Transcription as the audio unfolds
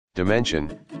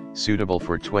Dimension, suitable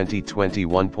for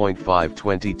 2021.5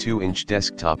 22-inch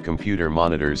desktop computer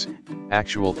monitors.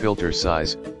 Actual filter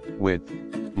size, width,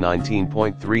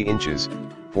 19.3 inches,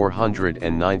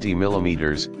 490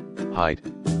 millimeters, height,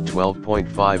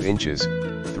 12.5 inches,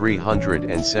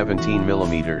 317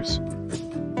 millimeters.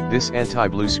 This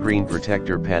anti-blue screen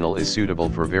protector panel is suitable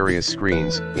for various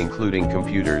screens, including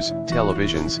computers,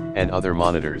 televisions, and other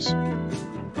monitors.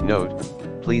 Note: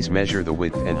 please measure the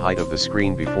width and height of the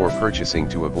screen before purchasing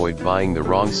to avoid buying the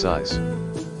wrong size.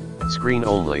 Screen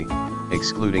only,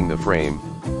 excluding the frame.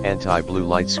 Anti-blue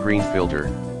light screen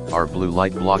filter. Our blue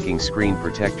light blocking screen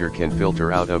protector can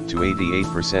filter out up to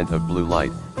 88% of blue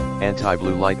light.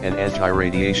 Anti-blue light and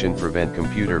anti-radiation prevent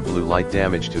computer blue light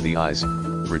damage to the eyes,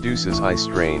 reduces eye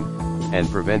strain, and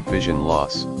prevent vision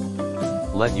loss.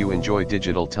 Let you enjoy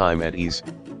digital time at ease.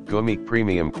 GUMIKE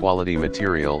premium quality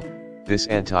material. This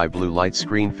anti-blue light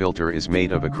screen filter is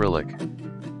made of acrylic.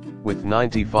 With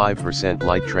 95%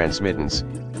 light transmittance,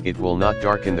 it will not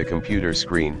darken the computer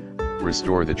screen,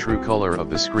 restore the true color of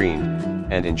the screen,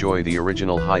 and enjoy the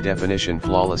original high-definition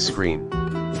flawless screen.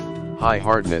 High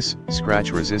hardness,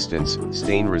 scratch resistance,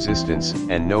 stain resistance,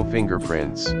 and no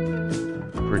fingerprints.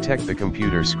 Protect the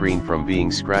computer screen from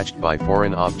being scratched by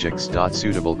foreign objects.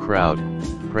 Suitable crowd: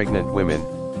 pregnant women,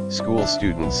 school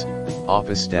students,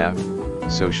 office staff,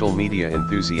 social media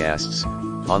enthusiasts,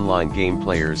 online game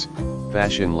players,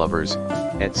 fashion lovers,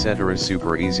 etc.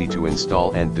 Super easy to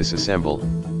install and disassemble.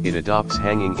 It adopts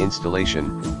hanging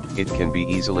installation. It can be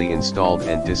easily installed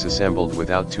and disassembled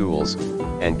without tools,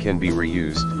 and can be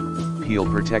reused. Peel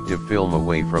protective film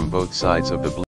away from both sides of the blue